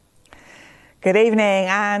Good evening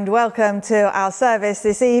and welcome to our service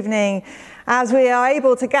this evening as we are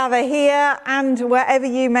able to gather here and wherever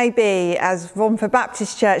you may be as Romford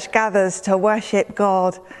Baptist Church gathers to worship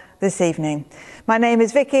God this evening. My name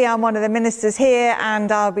is Vicky, I'm one of the ministers here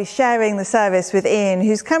and I'll be sharing the service with Ian,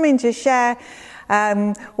 who's coming to share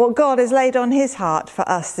what God has laid on his heart for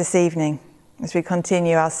us this evening as we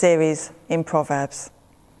continue our series in Proverbs.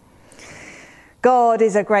 God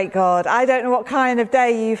is a great God. I don't know what kind of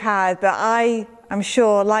day you've had, but I am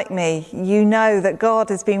sure, like me, you know that God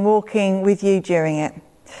has been walking with you during it.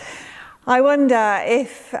 I wonder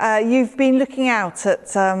if you've been looking out at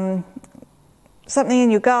something in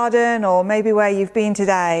your garden or maybe where you've been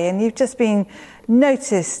today and you've just been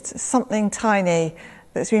noticed something tiny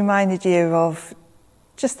that's reminded you of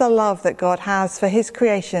just the love that God has for his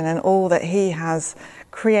creation and all that he has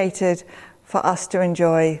created for us to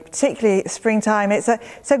enjoy, particularly springtime. It's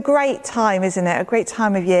a great time, isn't it? A great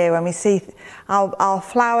time of year when we see our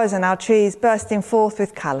flowers and our trees bursting forth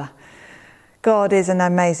with colour. God is an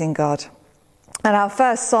amazing God. And our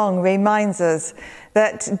first song reminds us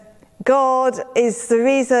that God is the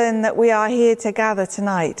reason that we are here to gather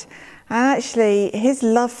tonight. And actually, his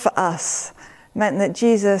love for us meant that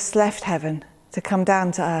Jesus left heaven to come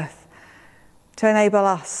down to earth, to enable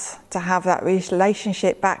us to have that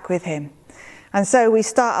relationship back with him. And so we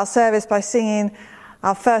start our service by singing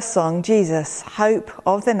our first song, Jesus, Hope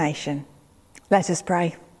of the Nation. Let us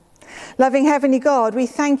pray. Loving Heavenly God, we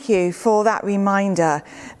thank you for that reminder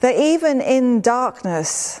that even in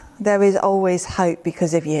darkness, there is always hope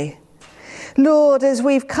because of you. Lord, as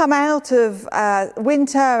we've come out of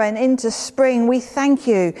winter and into spring, we thank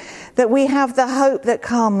you that we have the hope that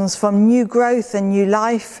comes from new growth and new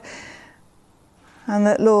life. And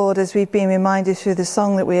that, Lord, as we've been reminded through the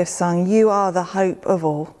song that we have sung, you are the hope of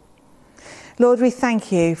all. Lord, we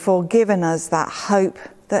thank you for giving us that hope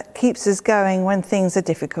that keeps us going when things are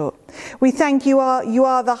difficult. We thank you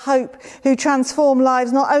are the hope who transformed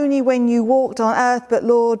lives not only when you walked on earth, but,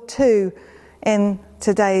 Lord, too, in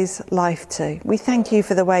today's life too. We thank you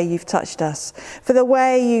for the way you've touched us, for the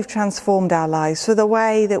way you've transformed our lives, for the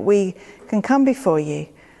way that we can come before you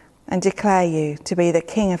and declare you to be the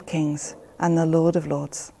King of Kings and the Lord of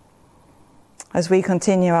Lords. As we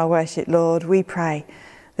continue our worship, Lord, we pray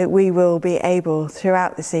that we will be able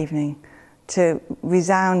throughout this evening to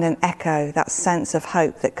resound and echo that sense of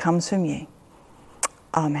hope that comes from you.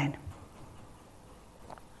 Amen.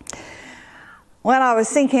 When I was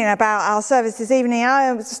thinking about our service this evening,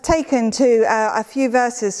 I was taken to a few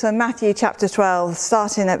verses from Matthew chapter 12,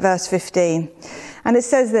 starting at verse 15. And it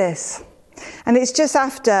says this, and it's just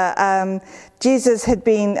after Jesus had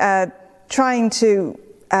been trying to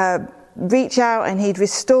reach out and he'd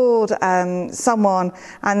restored someone,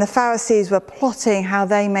 and the Pharisees were plotting how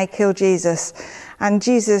they may kill Jesus. And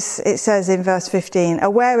Jesus, it says in verse 15,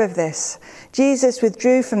 aware of this, Jesus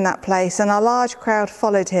withdrew from that place and a large crowd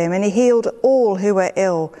followed him, and he healed all who were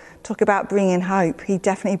ill. Talk about bringing hope. He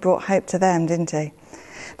definitely brought hope to them, didn't he?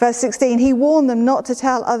 Verse 16, he warned them not to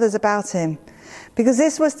tell others about him, because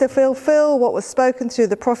this was to fulfill what was spoken through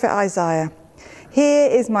the prophet Isaiah.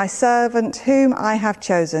 Here is my servant whom I have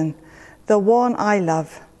chosen, the one I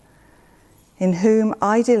love, in whom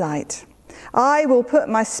I delight. I will put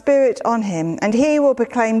my spirit on him, and he will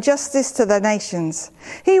proclaim justice to the nations.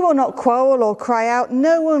 He will not quarrel or cry out.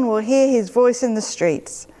 No one will hear his voice in the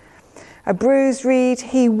streets. A bruised reed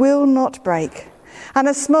he will not break, and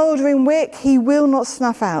a smouldering wick he will not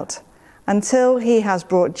snuff out, until he has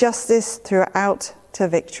brought justice throughout to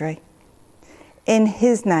victory. In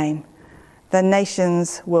his name, the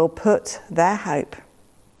nations will put their hope.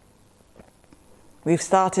 We've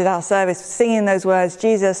started our service singing those words,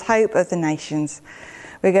 Jesus, hope of the nations.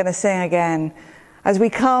 We're going to sing again as we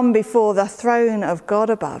come before the throne of God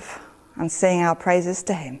above and sing our praises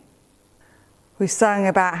to him. We've sung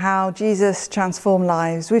about how Jesus transformed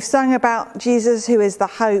lives. We've sung about Jesus who is the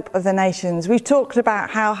hope of the nations. We've talked about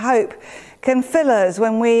how hope can fill us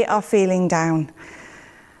when we are feeling down.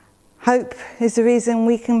 Hope is the reason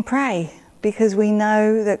we can pray, because we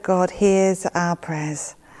know that God hears our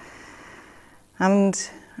prayers. And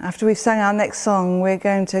after we've sung our next song, we're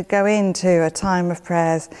going to go into a time of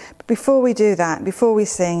prayers. But before we do that, before we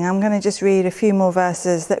sing, I'm going to just read a few more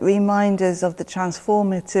verses that remind us of the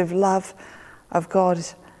transformative love of God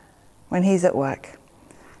when he's at work.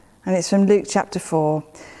 And it's from Luke chapter 4.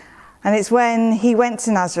 And it's when he went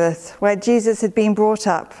to Nazareth, where Jesus had been brought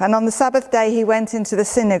up. And on the Sabbath day, he went into the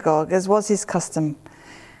synagogue, as was his custom.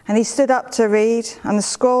 And he stood up to read, and the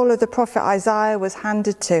scroll of the prophet Isaiah was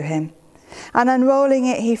handed to him. And unrolling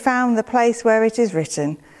it, he found the place where it is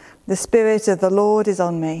written, The Spirit of the Lord is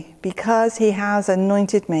on me, because he has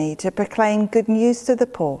anointed me to proclaim good news to the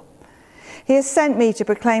poor. He has sent me to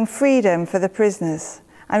proclaim freedom for the prisoners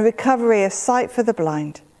and recovery of sight for the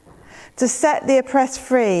blind, to set the oppressed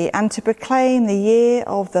free and to proclaim the year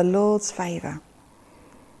of the Lord's favour.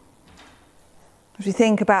 As we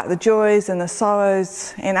think about the joys and the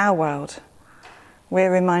sorrows in our world, we're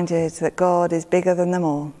reminded that God is bigger than them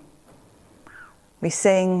all. We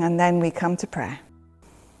sing and then we come to prayer.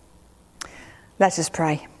 Let us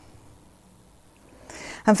pray.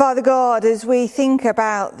 And Father God, as we think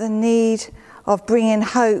about the need of bringing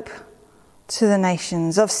hope to the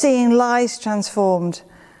nations, of seeing lives transformed,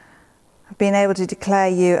 of being able to declare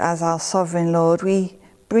you as our sovereign Lord, we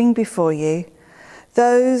bring before you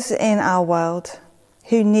those in our world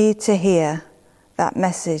who need to hear that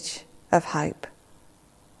message of hope.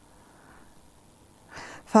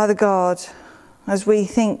 Father God, as we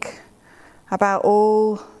think about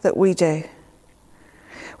all that we do,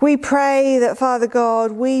 we pray that, Father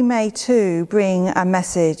God, we may too bring a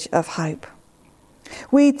message of hope.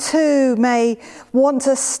 We too may want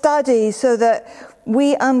to study so that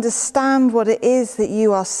we understand what it is that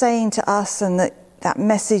you are saying to us and that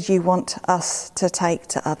message you want us to take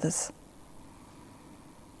to others.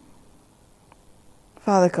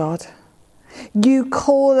 Father God, you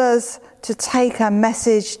call us to take a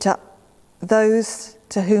message to those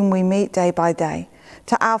to whom we meet day by day,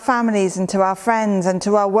 to our families and to our friends and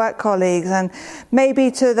to our work colleagues and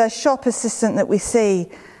maybe to the shop assistant that we see.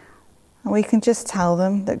 And we can just tell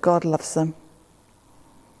them that God loves them.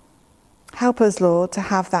 Help us, Lord, to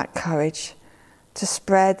have that courage to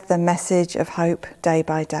spread the message of hope day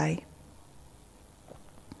by day.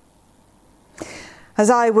 As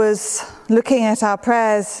I was looking at our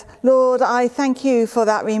prayers, Lord, I thank you for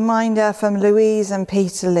that reminder from Louise and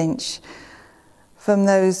Peter Lynch from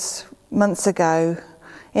those months ago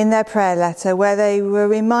in their prayer letter, where they were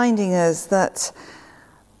reminding us that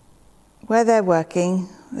where they're working,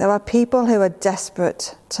 there are people who are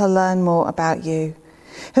desperate to learn more about you,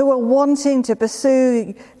 who are wanting to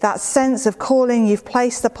pursue that sense of calling you've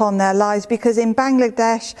placed upon their lives, because in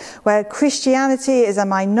Bangladesh, where Christianity is a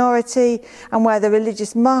minority and where the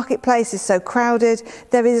religious marketplace is so crowded,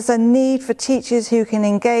 there is a need for teachers who can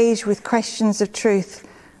engage with questions of truth,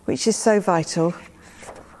 which is so vital.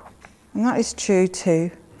 And that is true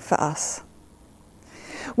too for us.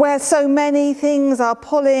 Where so many things are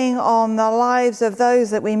pulling on the lives of those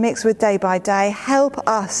that we mix with day by day, help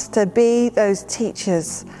us to be those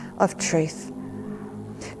teachers of truth,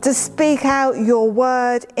 to speak out your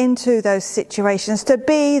word into those situations, to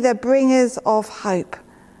be the bringers of hope,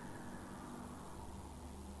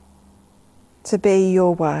 to be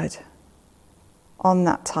your word on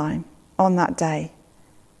that time, on that day,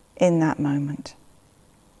 in that moment.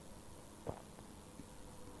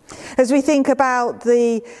 As we think about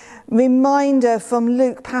the reminder from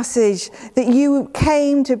Luke passage that you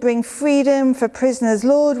came to bring freedom for prisoners,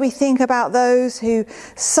 Lord, we think about those who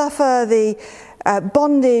suffer the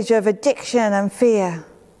bondage of addiction and fear,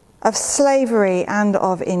 of slavery and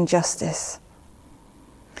of injustice.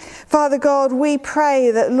 Father God, we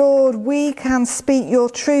pray that, Lord, we can speak your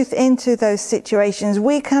truth into those situations.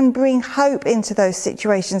 We can bring hope into those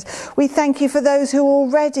situations. We thank you for those who are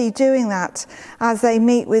already doing that as they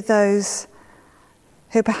meet with those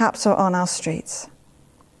who perhaps are on our streets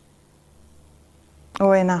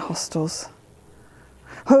or in our hostels,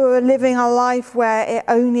 who are living a life where it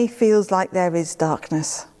only feels like there is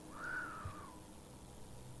darkness.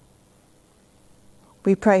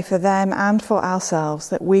 We pray for them and for ourselves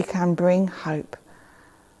that we can bring hope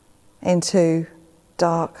into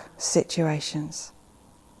dark situations.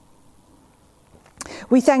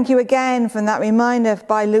 We thank you again for that reminder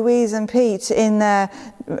by Louise and Pete in their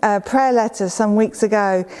prayer letter some weeks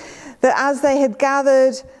ago, that as they had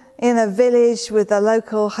gathered in a village with the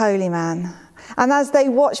local holy man, and as they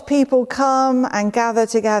watched people come and gather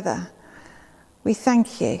together, we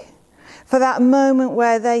thank you for that moment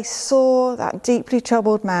where they saw that deeply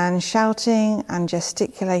troubled man shouting and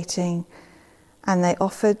gesticulating, and they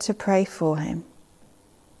offered to pray for him.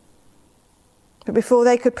 But before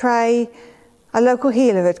they could pray, a local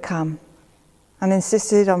healer had come and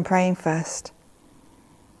insisted on praying first.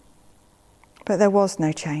 But there was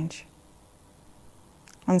no change.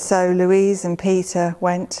 And so Louise and Peter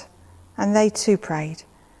went, and they too prayed.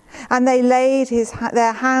 And they laid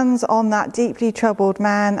their hands on that deeply troubled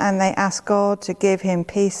man, and they asked God to give him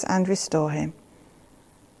peace and restore him.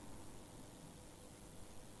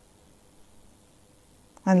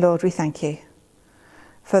 And Lord, we thank you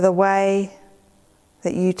for the way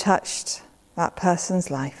that you touched that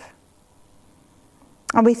person's life.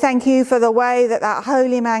 And we thank you for the way that that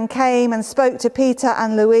holy man came and spoke to Peter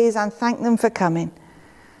and Louise and thanked them for coming.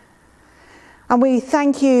 And we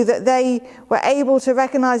thank you that they were able to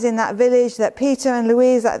recognize in that village that Peter and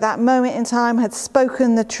Louise at that moment in time had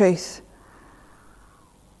spoken the truth.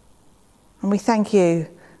 And we thank you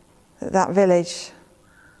that that village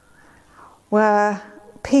were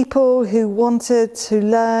people who wanted to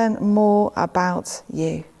learn more about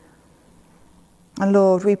you. And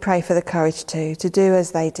Lord, we pray for the courage to do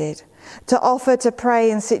as they did, to offer to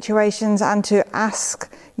pray in situations and to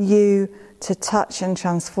ask you to touch and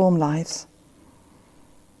transform lives.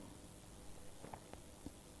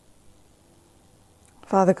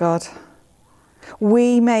 Father God,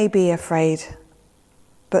 we may be afraid,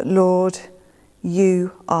 but Lord,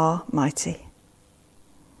 you are mighty.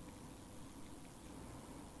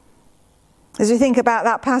 As we think about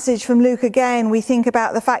that passage from Luke again, we think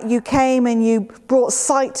about the fact you came and you brought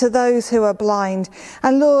sight to those who are blind.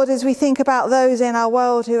 And Lord, as we think about those in our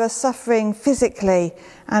world who are suffering physically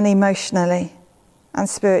and emotionally and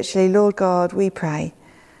spiritually, Lord God, we pray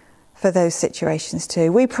for those situations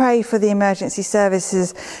too. We pray for the emergency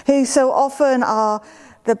services who so often are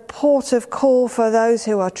the port of call for those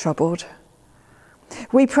who are troubled.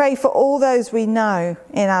 We pray for all those we know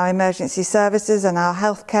in our emergency services and our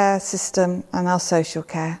healthcare system and our social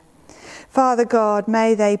care. Father God,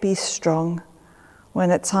 may they be strong when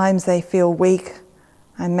at times they feel weak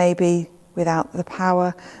and maybe without the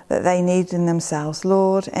power that they need in themselves.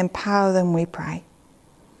 Lord, empower them, we pray.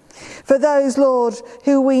 For those, Lord,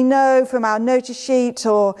 who we know from our notice sheet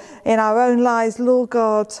or in our own lives, Lord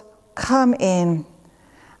God, come in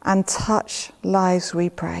and touch lives, we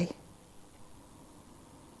pray.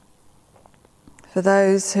 For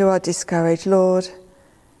those who are discouraged, Lord,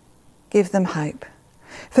 give them hope.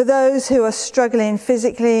 For those who are struggling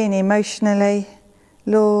physically and emotionally,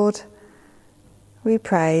 Lord, we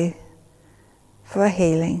pray for a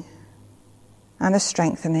healing and a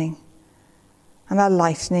strengthening and a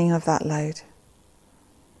lightening of that load.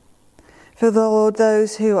 For Lord,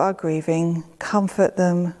 those who are grieving, comfort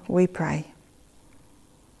them, we pray.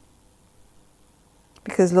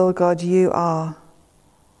 Because Lord God, you are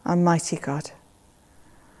a mighty God.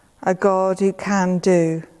 A God who can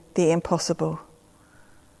do the impossible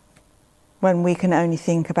when we can only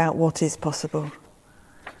think about what is possible.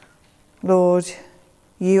 Lord,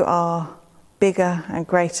 you are bigger and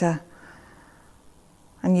greater,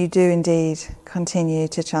 and you do indeed continue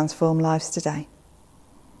to transform lives today.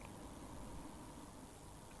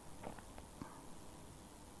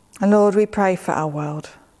 And Lord, we pray for our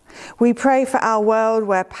world. We pray for our world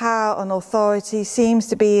where power and authority seems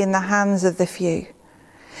to be in the hands of the few.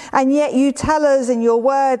 And yet you tell us in your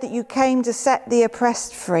word that you came to set the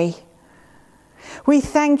oppressed free. We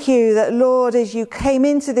thank you that, Lord, as you came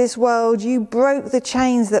into this world, you broke the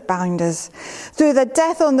chains that bound us. Through the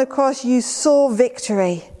death on the cross, you saw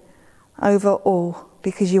victory over all,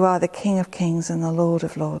 because you are the King of Kings and the Lord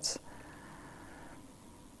of Lords.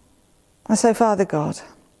 And so, Father God,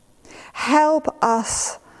 help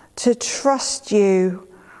us to trust you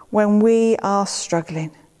when we are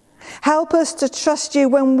struggling. Help us to trust you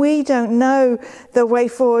when we don't know the way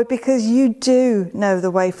forward, because you do know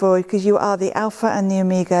the way forward, because you are the Alpha and the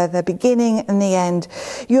Omega, the beginning and the end.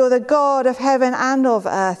 You're the God of heaven and of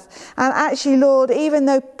earth. And actually, Lord, even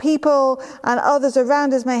though people and others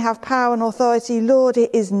around us may have power and authority, Lord,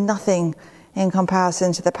 it is nothing in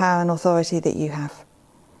comparison to the power and authority that you have.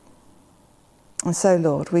 And so,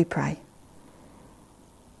 Lord, we pray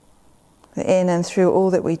that in and through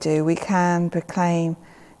all that we do, we can proclaim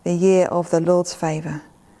the year of the Lord's favour,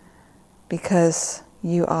 because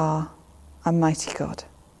you are a mighty God.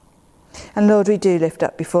 And Lord, we do lift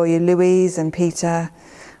up before you Louise and Peter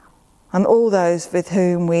and all those with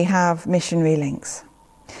whom we have missionary links,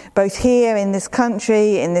 both here in this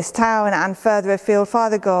country, in this town and further afield.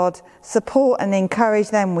 Father God, support and encourage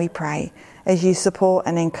them, we pray, as you support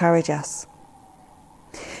and encourage us.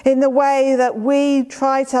 In the way that we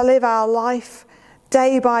try to live our life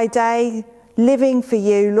day by day, living for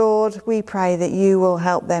you, Lord, we pray that you will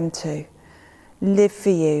help them to live for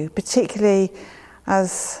you, particularly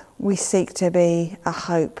as we seek to be a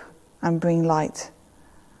hope and bring light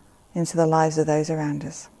into the lives of those around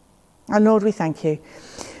us. And Lord, we thank you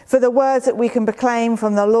for the words that we can proclaim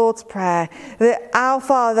from the Lord's Prayer, that our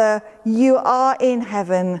Father, you are in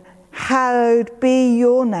heaven, hallowed be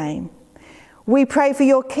your name. We pray for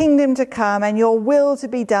your kingdom to come and your will to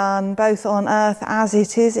be done, both on earth as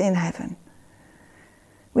it is in heaven.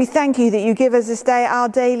 We thank you that you give us this day our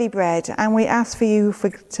daily bread, and we ask for you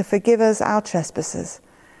to forgive us our trespasses,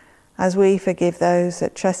 as we forgive those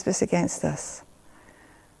that trespass against us.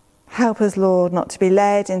 Help us, Lord, not to be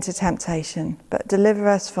led into temptation, but deliver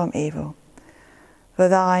us from evil. For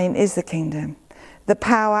thine is the kingdom, the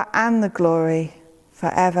power and the glory,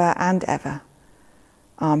 forever and ever.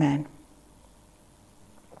 Amen.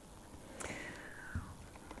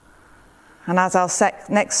 And as our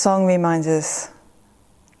next song reminds us,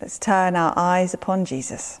 let's turn our eyes upon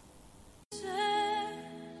Jesus.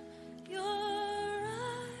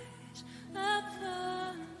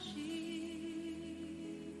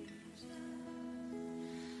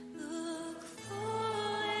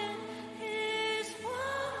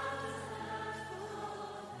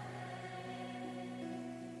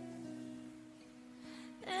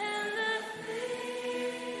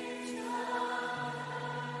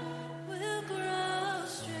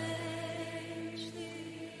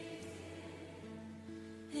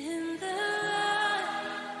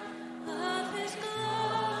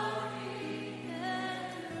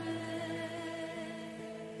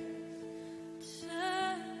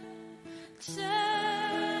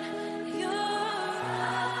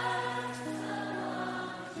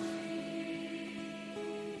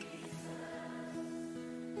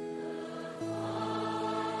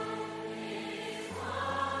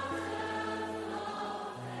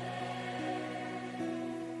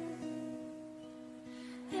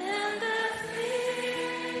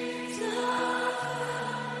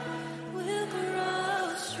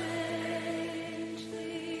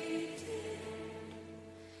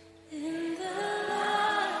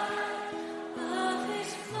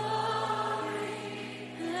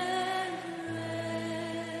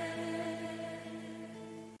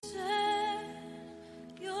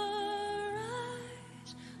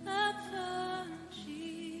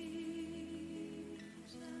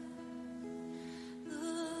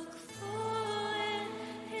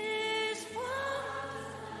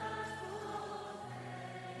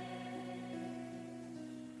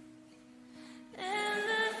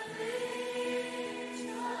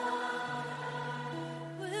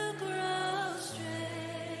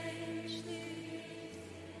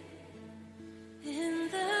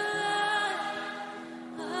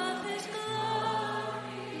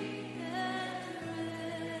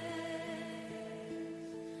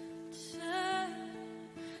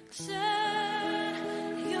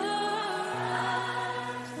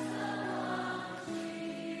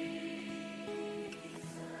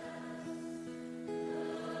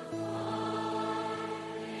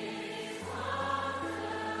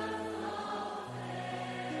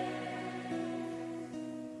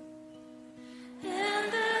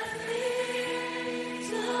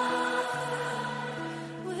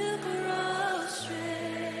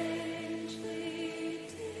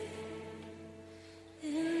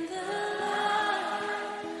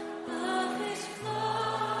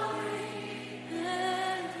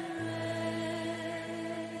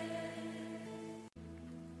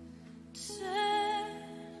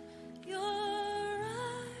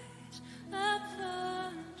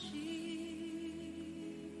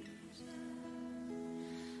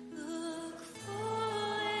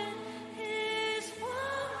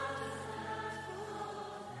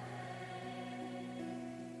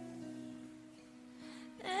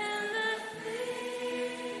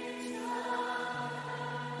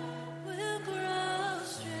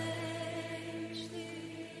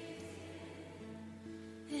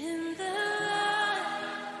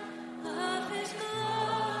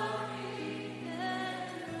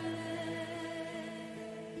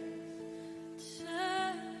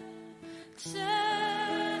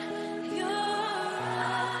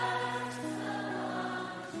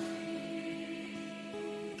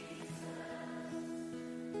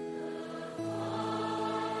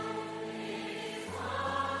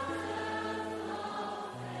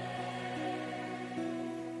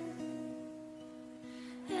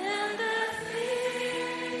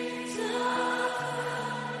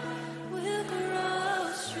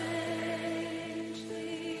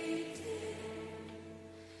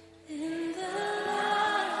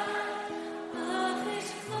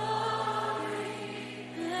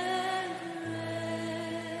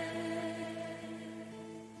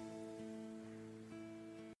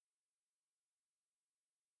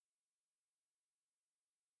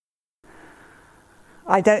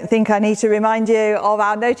 I don't think I need to remind you of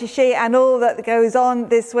our notice sheet and all that goes on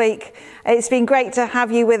this week. It's been great to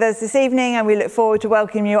have you with us this evening, and we look forward to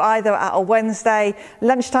welcoming you either at a Wednesday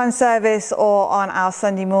lunchtime service or on our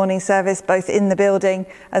Sunday morning service, both in the building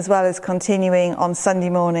as well as continuing on Sunday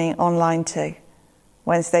morning online too.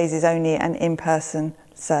 Wednesdays is only an in-person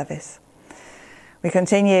service. We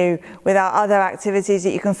continue with our other activities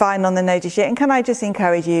that you can find on the notice sheet. And can I just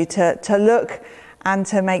encourage you to look and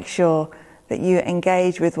to make sure that you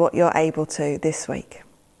engage with what you're able to this week.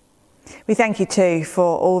 We thank you too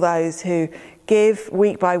for all those who give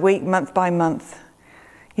week by week, month by month.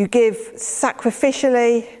 You give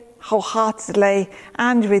sacrificially, wholeheartedly,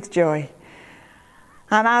 and with joy.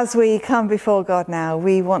 And as we come before God now,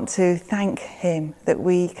 we want to thank him that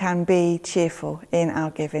we can be cheerful in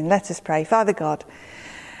our giving. Let us pray. Father God,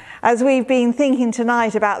 as we've been thinking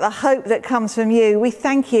tonight about the hope that comes from you, we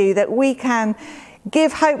thank you that we can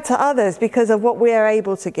give hope to others because of what we are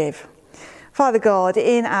able to give. Father God,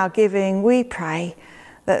 in our giving, we pray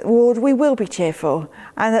that, Lord, we will be cheerful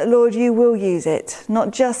and that, Lord, you will use it,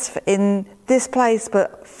 not just in this place,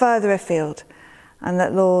 but further afield. And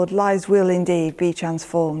that, Lord, lives will indeed be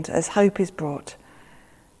transformed as hope is brought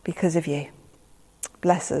because of you.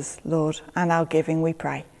 Bless us, Lord, and our giving, we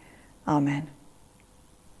pray. Amen.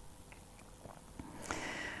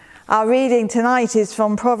 Our reading tonight is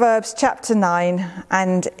from Proverbs chapter 9,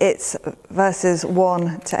 and it's verses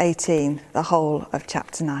 1 to 18, the whole of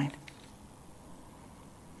chapter 9.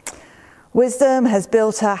 Wisdom has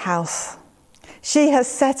built her house. She has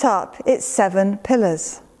set up its 7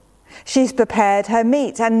 pillars. She's prepared her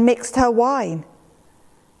meat and mixed her wine.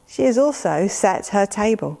 She has also set her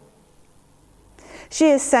table.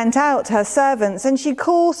 She has sent out her servants, and she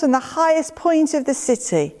calls from the highest point of the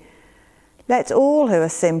city. Let all who are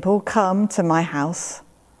simple come to my house.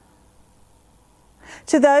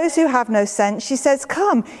 To those who have no sense, she says,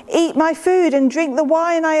 come, eat my food and drink the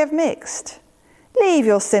wine I have mixed. Leave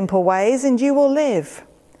your simple ways and you will live.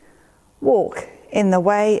 Walk in the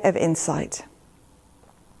way of insight.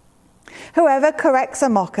 Whoever corrects a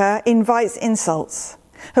mocker invites insults.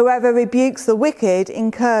 Whoever rebukes the wicked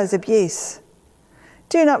incurs abuse.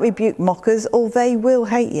 Do not rebuke mockers, or they will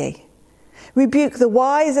hate you. Rebuke the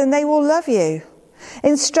wise, and they will love you.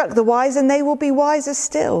 Instruct the wise, and they will be wiser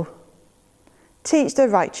still. Teach the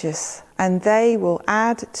righteous, and they will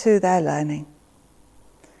add to their learning.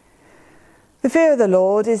 The fear of the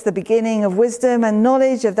Lord is the beginning of wisdom, and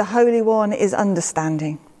knowledge of the Holy One is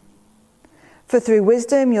understanding. For through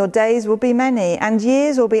wisdom your days will be many, and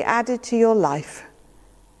years will be added to your life.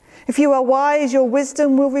 If you are wise, your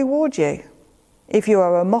wisdom will reward you. If you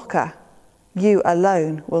are a mocker, you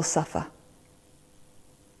alone will suffer.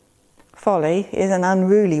 Folly is an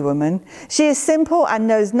unruly woman. She is simple and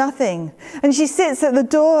knows nothing, and she sits at the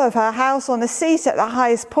door of her house on a seat at the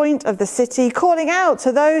highest point of the city, calling out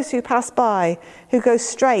to those who pass by, who go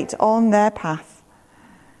straight on their path.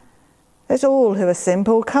 Let all who are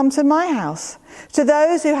simple come to my house. To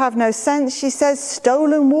those who have no sense, she says,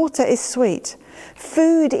 stolen water is sweet.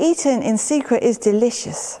 Food eaten in secret is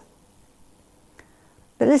delicious.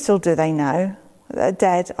 But little do they know that the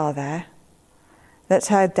dead are there, that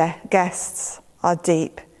her guests are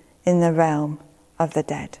deep in the realm of the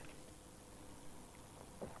dead.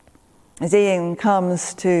 As Ian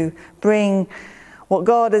comes to bring what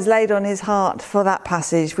God has laid on his heart for that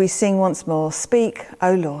passage, we sing once more, Speak,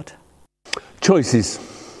 O Lord. Choices.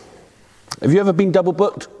 Have you ever been double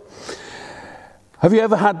booked? Have you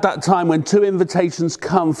ever had that time when 2 invitations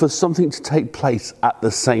come for something to take place at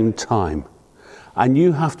the same time, and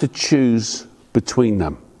you have to choose between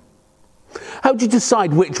them? How do you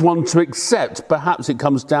decide which one to accept? Perhaps it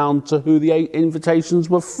comes down to who the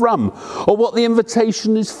invitations were from, or what the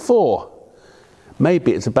invitation is for.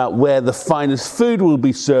 Maybe it's about where the finest food will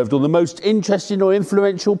be served, or the most interesting or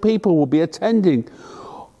influential people will be attending,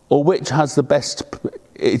 or which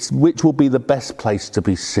will be the best place to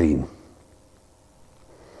be seen.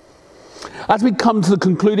 As we come to the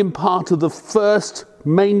concluding part of the first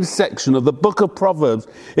main section of the book of Proverbs,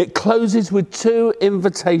 it closes with 2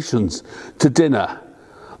 invitations to dinner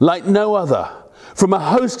like no other, from a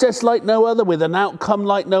hostess like no other, with an outcome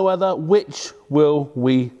like no other. Which will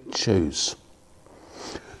we choose?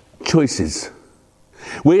 Choices.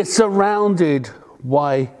 We are surrounded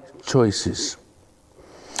by choices.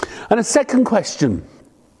 And a second question: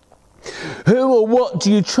 who or what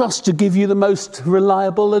do you trust to give you the most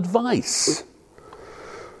reliable advice?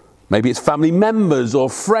 Maybe it's family members or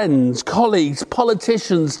friends, colleagues,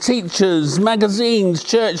 politicians, teachers, magazines,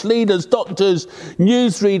 church leaders, doctors,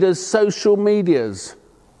 newsreaders, social medias.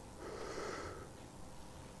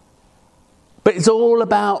 But it's all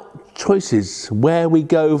about choices, where we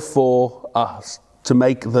go for us to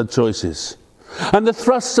make the choices. And the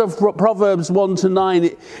thrust of Proverbs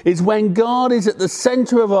 1-9 is when God is at the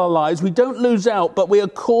centre of our lives, we don't lose out, but we are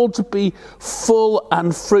called to be full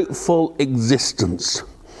and fruitful existence.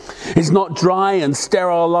 It's not dry and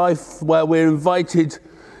sterile life where we're invited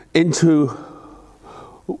into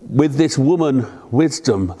with this woman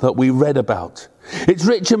wisdom that we read about. It's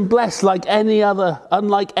rich and blessed unlike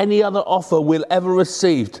any other offer we'll ever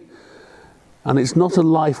receive. And it's not a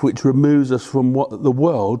life which removes us from the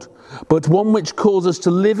world, but one which calls us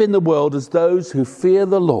to live in the world as those who fear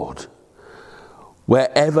the Lord,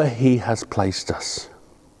 wherever he has placed us.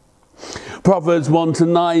 Proverbs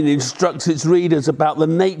 1-9 instructs its readers about the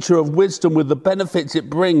nature of wisdom with the benefits it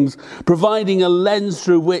brings, providing a lens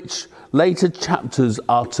through which later chapters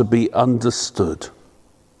are to be understood.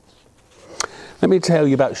 Let me tell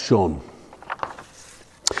you about Sean.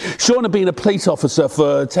 Sean had been a police officer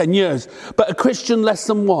for 10 years, but a Christian less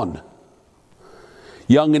than 1.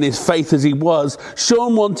 Young in his faith as he was,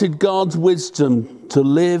 Sean wanted God's wisdom to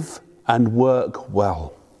live and work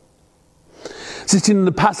well. Sitting in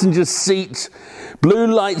the passenger seat, blue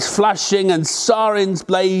lights flashing and sirens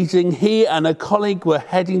blazing, he and a colleague were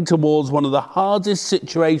heading towards one of the hardest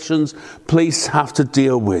situations police have to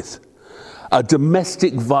deal with: a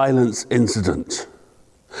domestic violence incident.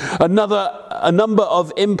 A number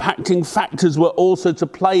of impacting factors were also to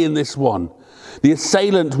play in this one. The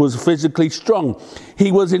assailant was physically strong.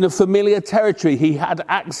 He was in a familiar territory. He had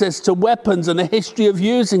access to weapons and a history of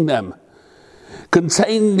using them.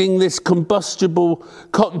 Containing this combustible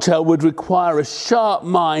cocktail would require a sharp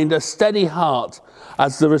mind, a steady heart.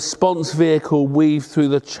 As the response vehicle weaved through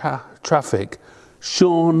the traffic,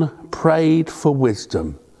 Sean prayed for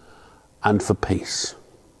wisdom and for peace.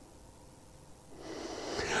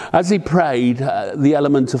 As he prayed, the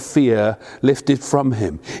element of fear lifted from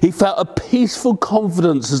him. He felt a peaceful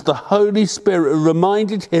confidence as the Holy Spirit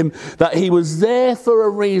reminded him that he was there for a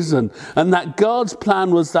reason and that God's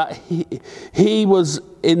plan was that he was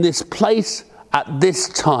in this place at this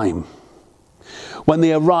time. When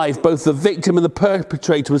they arrived, both the victim and the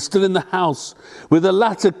perpetrator were still in the house, with the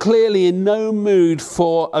latter clearly in no mood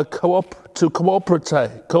to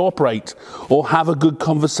cooperate or have a good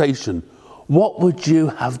conversation. What would you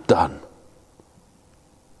have done?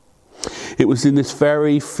 It was in this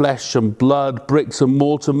very flesh and blood, bricks and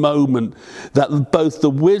mortar moment that both the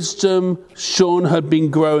wisdom Sean had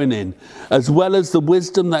been growing in, as well as the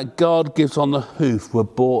wisdom that God gives on the hoof, were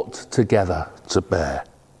brought together to bear.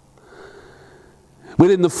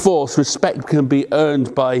 Within the force, respect can be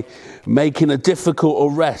earned by making a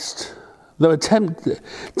difficult arrest. Though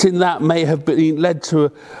attempting that may have led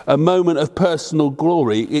to a moment of personal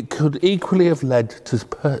glory, it could equally have led to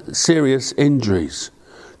serious injuries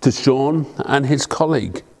to Sean and his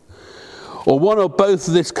colleague, or one or both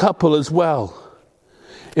of this couple as well.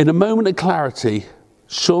 In a moment of clarity,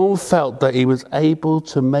 Sean felt that he was able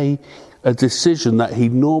to make a decision that he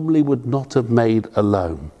normally would not have made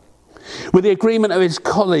alone. With the agreement of his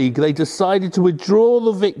colleague, they decided to withdraw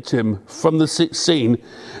the victim from the scene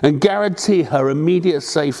and guarantee her immediate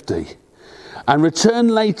safety, and return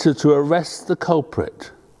later to arrest the culprit.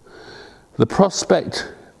 The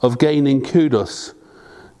prospect of gaining kudos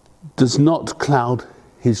does not cloud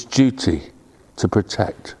his duty to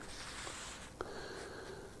protect.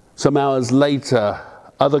 Some hours later,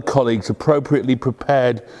 other colleagues, appropriately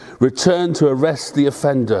prepared, returned to arrest the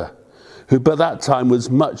offender, who by that time was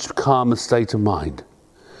much calmer state of mind.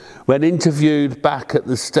 When interviewed back at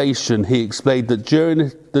the station, he explained that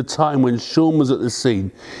during the time when Sean was at the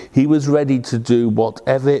scene, he was ready to do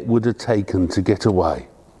whatever it would have taken to get away.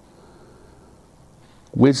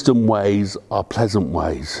 Wisdom ways are pleasant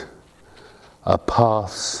ways. Our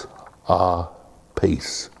paths are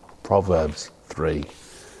peace. Proverbs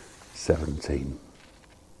 3:17.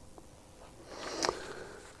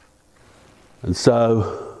 And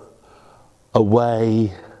so, a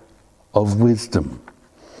way of wisdom.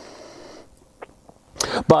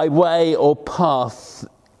 By way or path,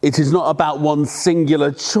 it is not about one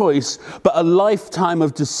singular choice, but a lifetime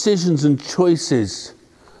of decisions and choices.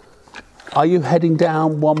 Are you heading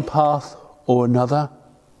down one path or another?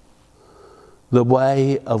 The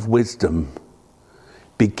way of wisdom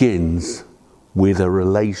begins with a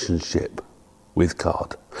relationship with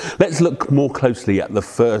God. Let's look more closely at the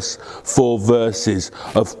first 4 verses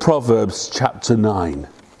of Proverbs chapter 9.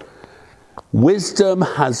 Wisdom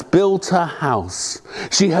has built her house.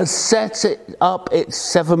 She has set it up its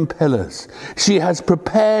 7 pillars. She has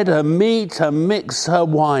prepared her meat and mixed her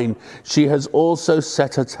wine. She has also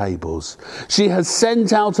set her tables. She has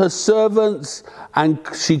sent out her servants, and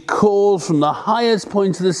she calls from the highest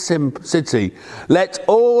point of the city, "Let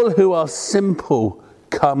all who are simple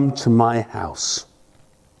come to my house."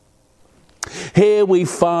 Here we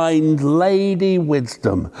find Lady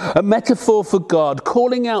Wisdom, a metaphor for God,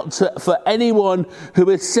 calling out for anyone who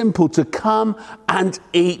is simple to come and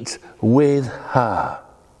eat with her.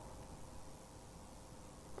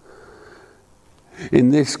 in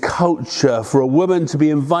this culture, for a woman to be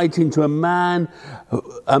inviting to a man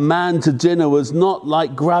to dinner was not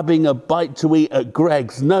like grabbing a bite to eat at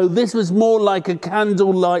Greg's. No, this was more like a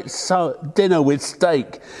candlelight dinner with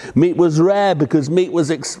steak. Meat was rare because meat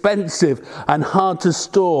was expensive and hard to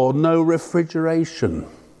store, no refrigeration.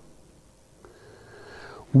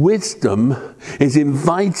 Wisdom is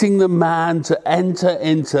inviting the man to enter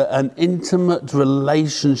into an intimate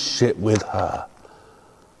relationship with her.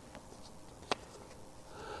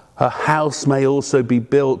 Her house may also be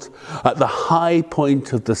built at the high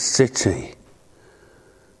point of the city.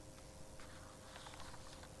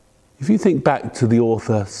 If you think back to the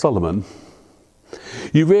author Solomon,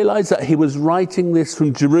 you realize that he was writing this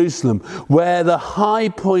from Jerusalem, where the high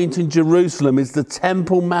point in Jerusalem is the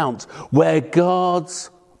Temple Mount, where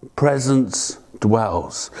God's presence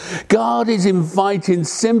dwells. God is inviting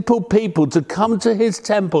simple people to come to his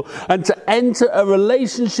temple and to enter a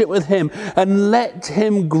relationship with him and let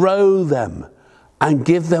him grow them and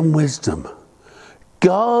give them wisdom.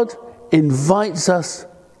 God invites us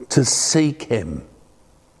to seek him.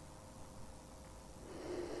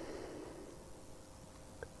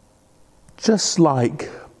 Just like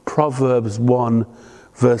Proverbs 1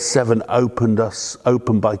 verse 7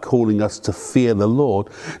 opened by calling us to fear the Lord,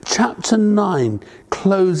 chapter 9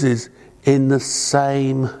 closes in the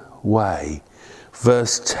same way.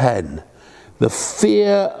 Verse 10, the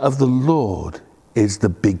fear of the Lord is the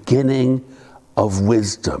beginning of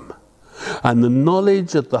wisdom, and the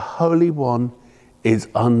knowledge of the Holy One is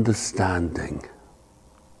understanding.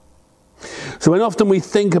 So when often we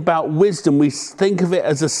think about wisdom, we think of it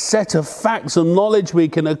as a set of facts and knowledge we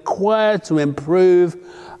can acquire to improve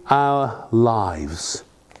our lives.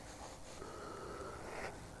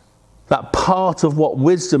 That part of what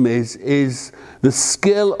wisdom is the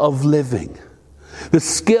skill of living. The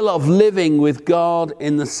skill of living with God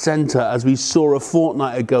in the centre, as we saw a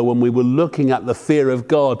fortnight ago when we were looking at the fear of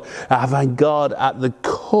God, having God at the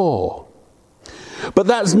core. But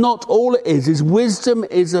that's not all it is. Wisdom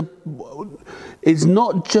is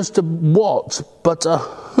not just a what, but a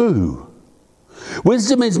who.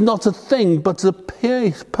 Wisdom is not a thing, but a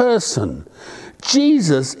person.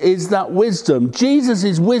 Jesus is that wisdom. Jesus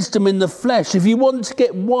is wisdom in the flesh. If you want to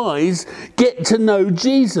get wise, get to know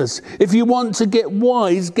Jesus. If you want to get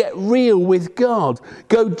wise, get real with God.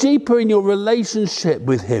 Go deeper in your relationship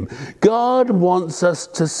with him. God wants us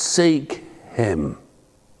to seek him.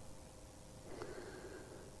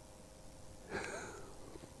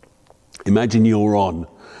 Imagine you're on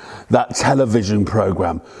that television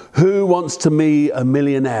program, Who Wants to Be a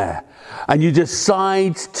Millionaire? And you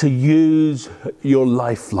decide to use your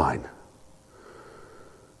lifeline.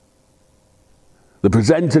 The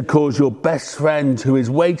presenter calls your best friend who is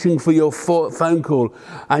waiting for your phone call,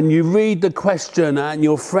 and you read the question and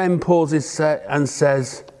your friend pauses and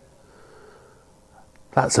says,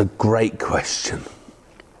 "That's a great question.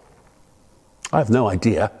 I have no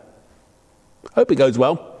idea. Hope it goes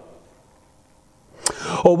well."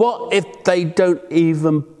 Or what if they don't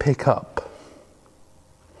even pick up?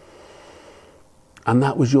 And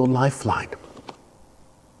that was your lifeline.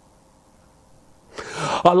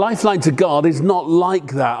 Our lifeline to God is not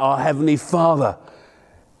like that, our Heavenly Father.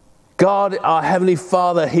 God, our Heavenly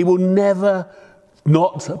Father, he will never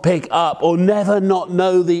not pick up or never not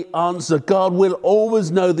know the answer. God will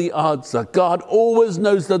always know the answer. God always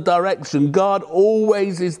knows the direction. God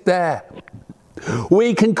always is there.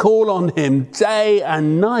 We can call on him day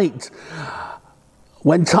and night,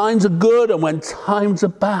 when times are good and when times are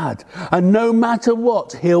bad. And no matter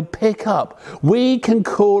what, he'll pick up. We can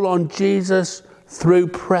call on Jesus through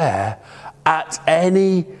prayer at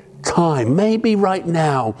any time. Maybe right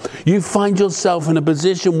now you find yourself in a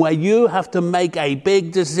position where you have to make a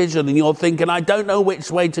big decision and you're thinking, I don't know which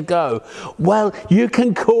way to go. Well, you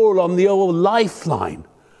can call on the old lifeline,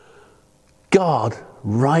 God,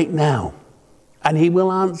 right now. And he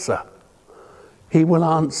will answer. He will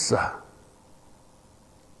answer.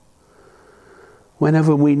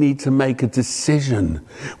 Whenever we need to make a decision,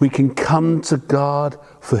 we can come to God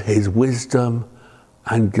for his wisdom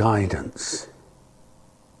and guidance.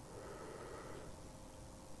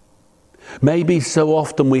 Maybe so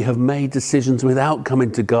often we have made decisions without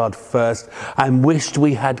coming to God first and wished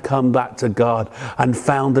we had come back to God and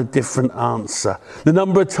found a different answer. The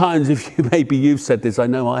number of times, maybe you've said this, I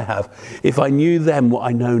know I have, if I knew then what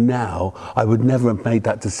I know now, I would never have made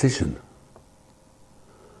that decision.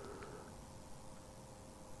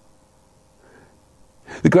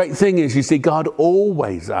 The great thing is, you see, God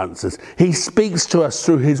always answers. He speaks to us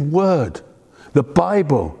through his word, the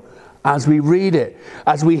Bible. As we read it,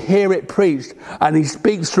 as we hear it preached, and he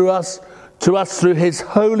speaks through us to us through his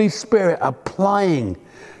Holy Spirit, applying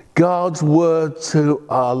God's word to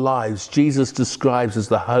our lives. Jesus describes as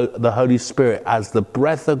the Holy Spirit as the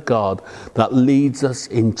breath of God that leads us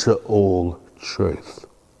into all truth.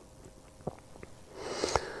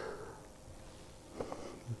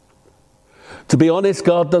 To be honest,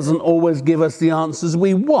 God doesn't always give us the answers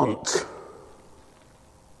we want.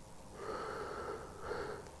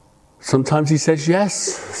 Sometimes he says yes,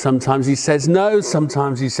 sometimes he says no,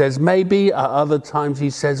 sometimes he says maybe, at other times he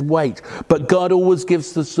says wait. But God always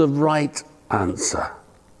gives us the right answer.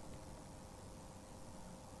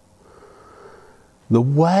 The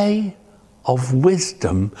way of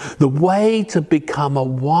wisdom, the way to become a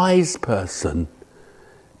wise person,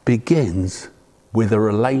 begins with a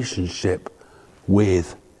relationship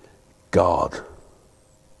with God.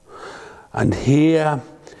 And here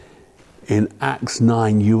in Acts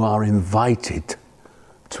 9, you are invited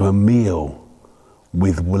to a meal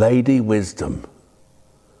with Lady Wisdom,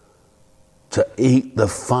 to eat the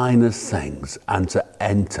finest things and to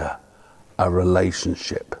enter a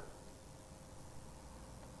relationship.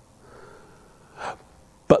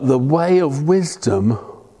 But the way of wisdom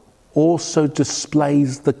also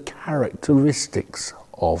displays the characteristics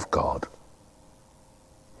of God.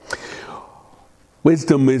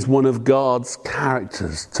 Wisdom is one of God's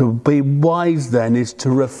characters. To be wise then is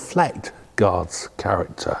to reflect God's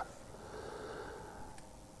character.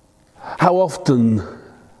 How often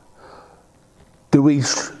do we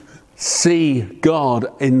see God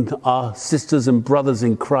in our sisters and brothers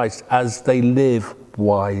in Christ as they live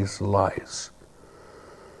wise lives?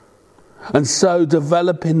 And so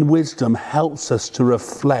developing wisdom helps us to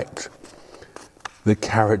reflect the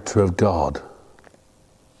character of God.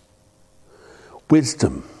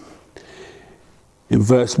 Wisdom. In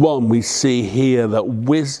verse 1, we see here that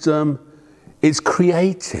wisdom is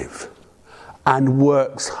creative and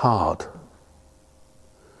works hard.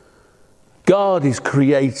 God is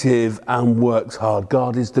creative and works hard.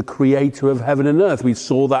 God is the creator of heaven and earth. We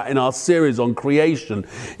saw that in our series on creation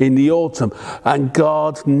in the autumn. And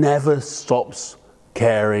God never stops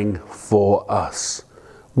caring for us.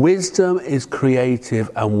 Wisdom is creative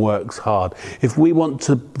and works hard. If we want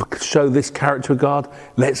to show this character of God,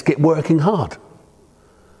 let's get working hard.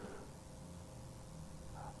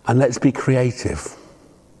 And let's be creative.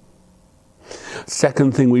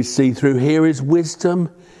 Second thing we see through here is wisdom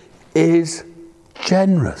is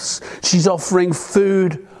generous. She's offering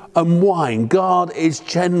food and wine. God is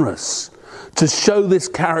generous. To show this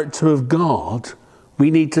character of God, we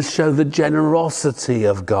need to show the generosity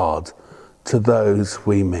of God to those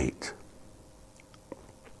we meet.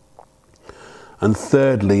 And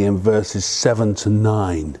thirdly, in verses 7 to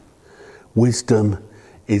 9, wisdom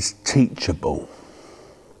is teachable.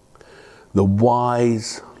 The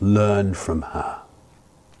wise learn from her.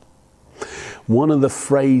 One of the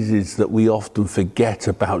phrases that we often forget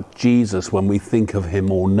about Jesus when we think of him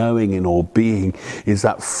all knowing and all being is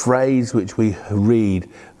that phrase which we read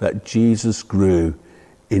that Jesus grew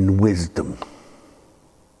in wisdom.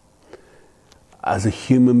 As a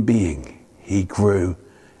human being, he grew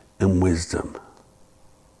in wisdom.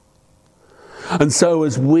 And so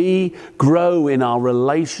as we grow in our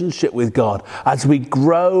relationship with God, as we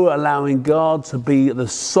grow allowing God to be the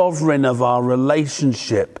sovereign of our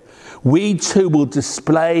relationship, we too will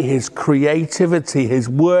display his creativity, his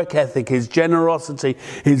work ethic, his generosity,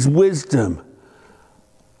 his wisdom.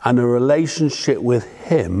 And a relationship with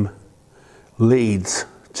him leads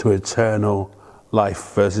to eternal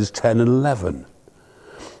life. Verses 10 and 11.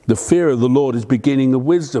 The fear of the Lord is beginning of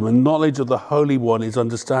wisdom, and knowledge of the Holy One is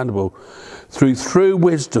understandable. Through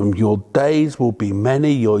wisdom, your days will be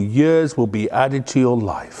many, your years will be added to your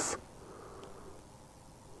life.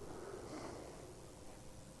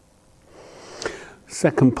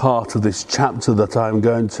 Second part of this chapter that I'm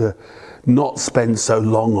going to not spend so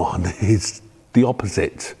long on is the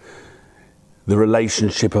opposite, the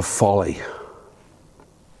relationship of folly.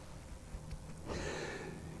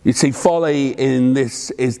 You see, folly in this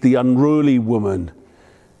is the unruly woman.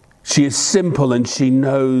 She is simple and she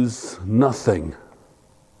knows nothing.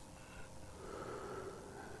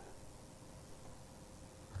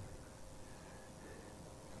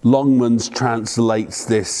 Longmans translates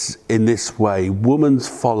this in this way: woman's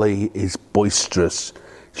folly is boisterous.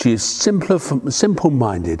 She is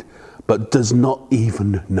simple-minded, but does not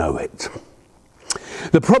even know it.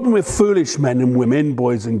 The problem with foolish men and women,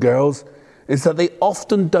 boys and girls, is that they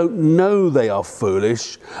often don't know they are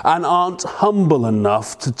foolish and aren't humble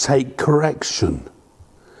enough to take correction.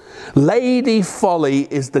 Lady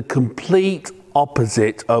Folly is the complete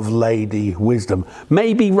opposite of Lady Wisdom.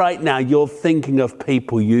 Maybe right now you're thinking of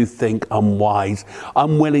people you think unwise,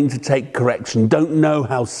 unwilling to take correction, don't know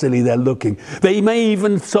how silly they're looking. They may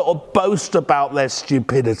even sort of boast about their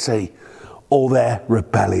stupidity or their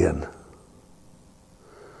rebellion.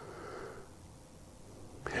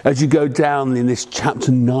 As you go down in this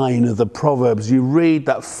chapter 9 of the Proverbs, you read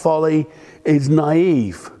that folly is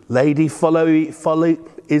naive. Lady folly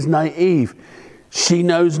is naive. She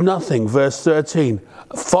knows nothing. Verse 13.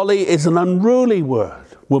 Folly is an unruly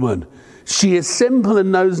woman. She is simple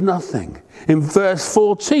and knows nothing. In verse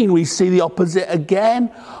 14, we see the opposite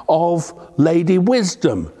again of Lady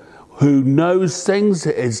Wisdom, who knows things,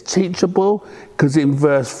 is teachable, because in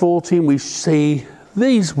verse 14 we see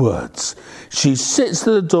these words. She sits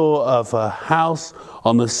at the door of her house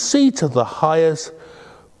on the seat of the highest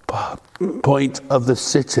point of the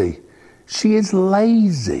city. She is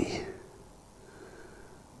lazy.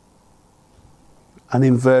 And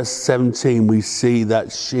in verse 17 we see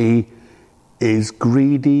that she is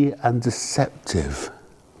greedy and deceptive.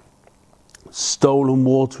 Stolen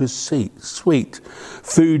water is sweet.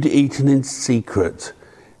 Food eaten in secret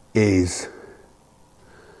is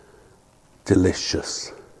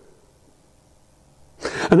delicious.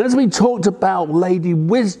 And as we talked about Lady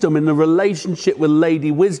Wisdom in the relationship with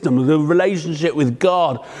Lady Wisdom, the relationship with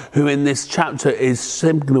God, who in this chapter is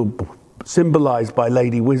symbolized by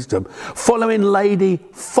Lady Wisdom, following Lady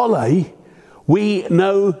Folly, we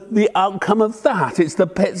know the outcome of that. It's the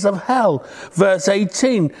pits of hell. Verse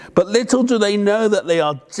 18, but little do they know that they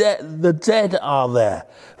are the dead are there,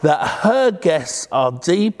 that her guests are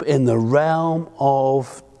deep in the realm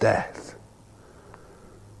of death.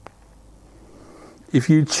 If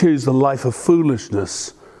you choose the life of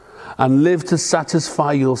foolishness and live to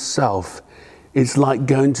satisfy yourself, it's like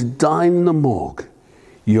going to dine in the morgue.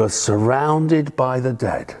 You are surrounded by the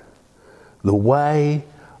dead. The way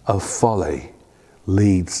of folly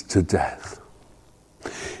leads to death.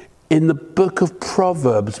 In the book of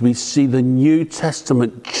Proverbs, we see the New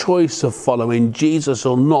Testament choice of following Jesus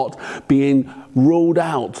or not being ruled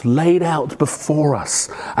out, laid out before us.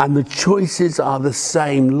 And the choices are the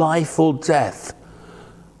same, life or death.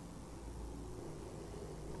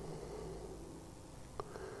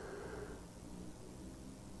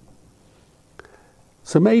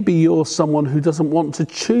 So maybe you're someone who doesn't want to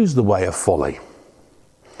choose the way of folly.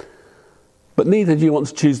 But neither do you want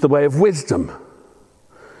to choose the way of wisdom.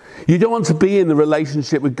 You don't want to be in the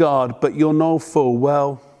relationship with God, but you're no fool.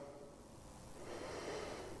 Well,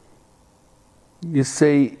 you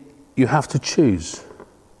see, you have to choose.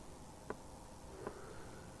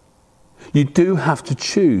 You do have to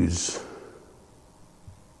choose.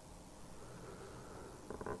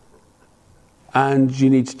 And you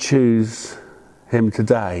need to choose Him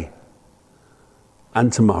today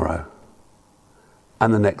and tomorrow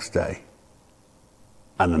and the next day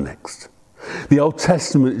and the next. The Old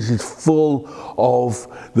Testament is full of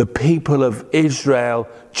the people of Israel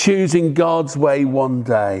choosing God's way one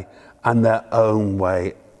day and their own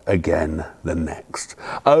way again the next.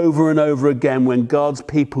 Over and over again, when God's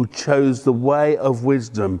people chose the way of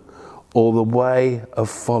wisdom or the way of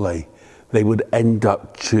folly, they would end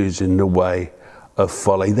up choosing the way of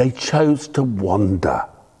folly. They chose to wander.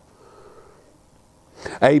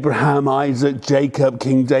 Abraham, Isaac, Jacob,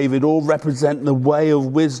 King David all represent the way of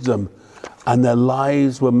wisdom, and their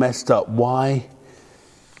lives were messed up. Why?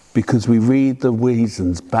 Because we read the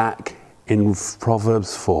reasons back in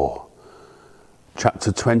Proverbs 4,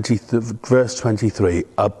 chapter 20, verse 23.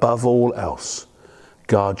 Above all else,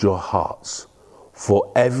 guard your hearts,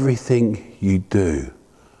 for everything you do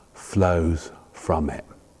flows from it.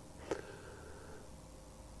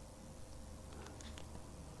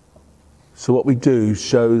 So what we do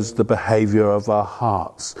shows the behaviour of our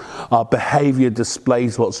hearts. Our behaviour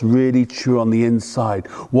displays what's really true on the inside.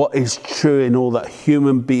 What is true in all that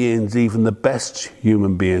human beings, even the best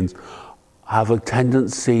human beings, have a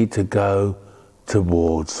tendency to go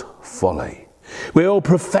towards folly. We're all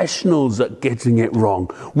professionals at getting it wrong.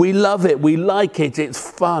 We love it, we like it, it's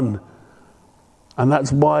fun. And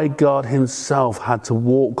that's why God Himself had to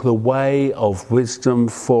walk the way of wisdom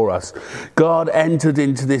for us. God entered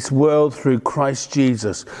into this world through Christ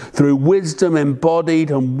Jesus, through wisdom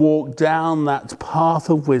embodied, and walked down that path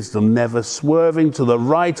of wisdom, never swerving to the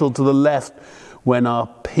right or to the left.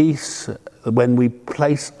 When we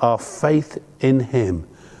place our faith in Him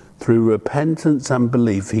through repentance and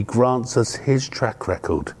belief, He grants us His track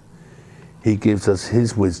record. He gives us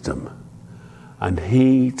His wisdom. And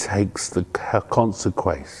He takes the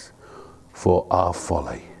consequence for our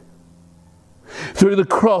folly. Through the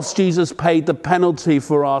cross, Jesus paid the penalty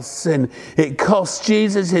for our sin. It cost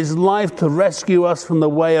Jesus his life to rescue us from the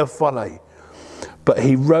way of folly. But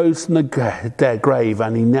he rose from the grave,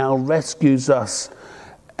 and he now rescues us,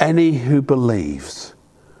 any who believes.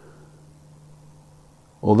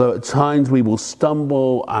 Although at times we will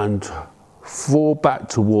stumble and fall back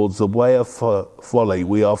towards the way of folly,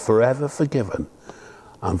 we are forever forgiven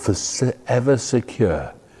and forever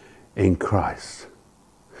secure in Christ.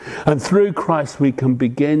 And through Christ we can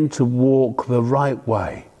begin to walk the right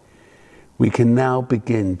way. We can now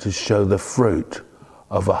begin to show the fruit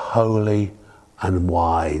of a holy and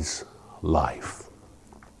wise life.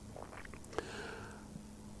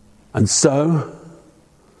 And so,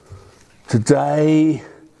 today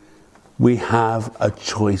we have a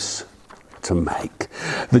choice to make.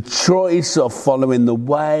 The choice of following the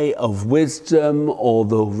way of wisdom or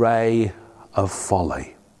the way of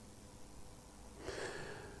folly.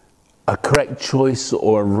 A correct choice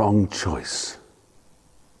or a wrong choice.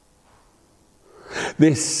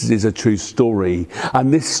 This is a true story,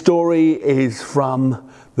 and this story is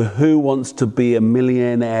from the Who Wants to Be a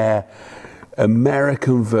Millionaire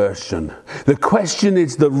American version. The question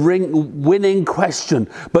is the winning question,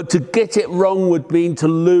 but to get it wrong would mean to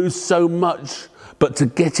lose so much, but to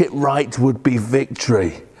get it right would be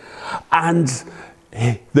victory. And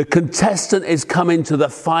the contestant is coming to the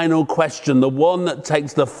final question, the one that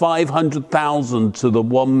takes the 500,000 to the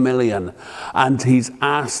 1 million. And he's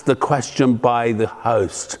asked the question by the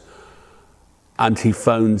host, and he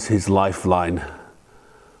phones his lifeline.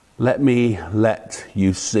 Let me let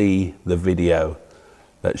you see the video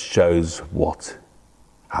that shows what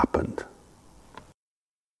happened.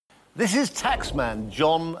 This is taxman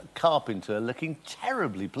John Carpenter looking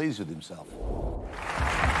terribly pleased with himself.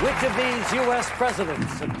 Which of these U.S.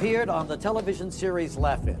 presidents appeared on the television series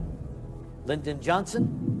Laugh-In? Lyndon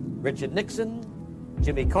Johnson, Richard Nixon,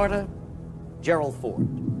 Jimmy Carter, Gerald Ford.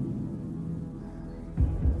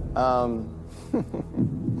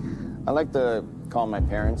 I'd like to call my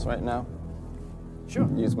parents right now. Sure.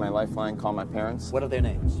 Use my lifeline, call my parents. What are their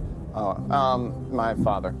names? My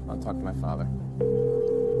father. I'll talk to my father.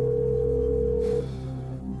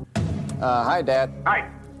 Hi, Dad. Hi.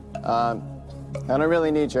 I don't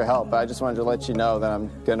really need your help. I just wanted to let you know that I'm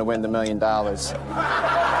going to win the $1 million.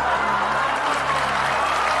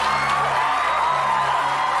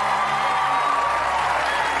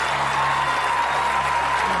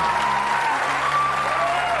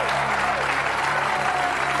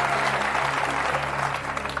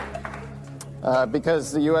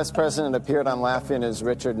 Because the U.S. president appeared on Laugh-In as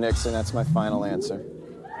Richard Nixon, that's my final answer.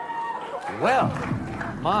 Well,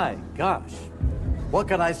 my gosh. What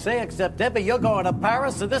can I say except, Debbie, you're going to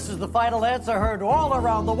Paris, and this is the final answer heard all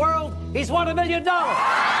around the world. He's won $1 million. Debbie, come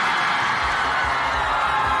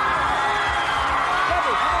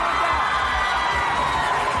on down.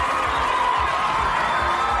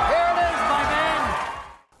 Here it is, my man.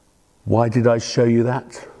 Why did I show you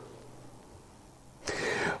that?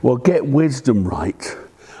 Well, get wisdom right.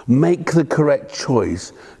 Make the correct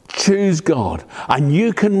choice. Choose God, and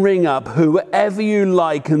you can ring up whoever you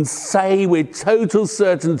like and say with total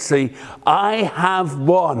certainty, I have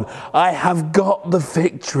won. I have got the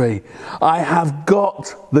victory. I have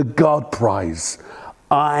got the God prize.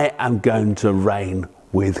 I am going to reign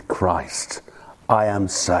with Christ. I am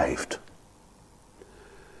saved.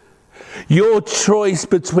 Your choice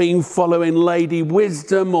between following Lady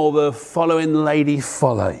Wisdom or the following Lady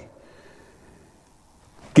Folly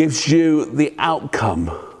gives you the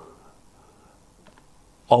outcome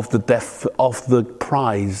of the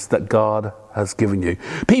prize that God has given you.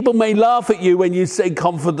 People may laugh at you when you say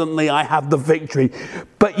confidently, I have the victory,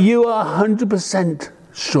 but you are 100%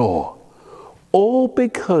 sure, all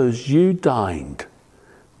because you dined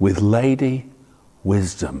with Lady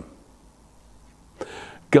Wisdom.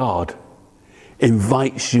 God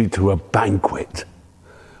invites you to a banquet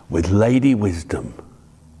with Lady Wisdom.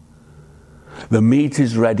 The meat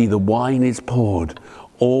is ready, the wine is poured.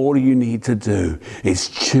 All you need to do is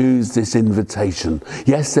choose this invitation.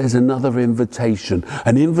 Yes, there's another invitation.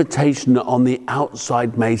 An invitation that on the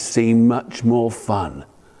outside may seem much more fun,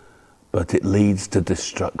 but it leads to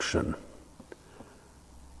destruction.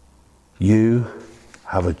 You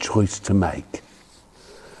have a choice to make.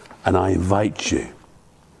 And I invite you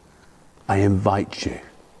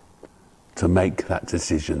to make that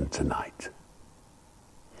decision tonight.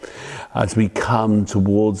 As we come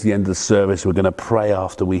towards the end of the service, we're going to pray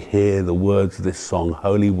after we hear the words of this song,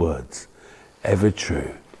 Holy Words, Ever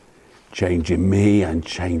True, changing me and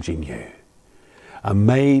changing you. And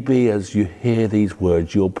maybe as you hear these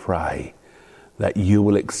words, you'll pray that you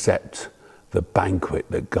will accept the banquet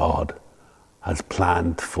that God has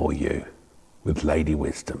planned for you with Lady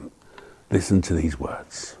Wisdom. Listen to these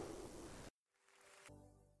words.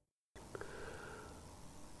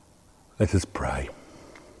 Let us pray.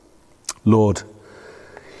 Lord,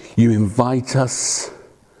 you invite us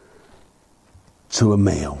to a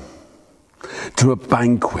meal, to a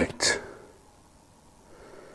banquet,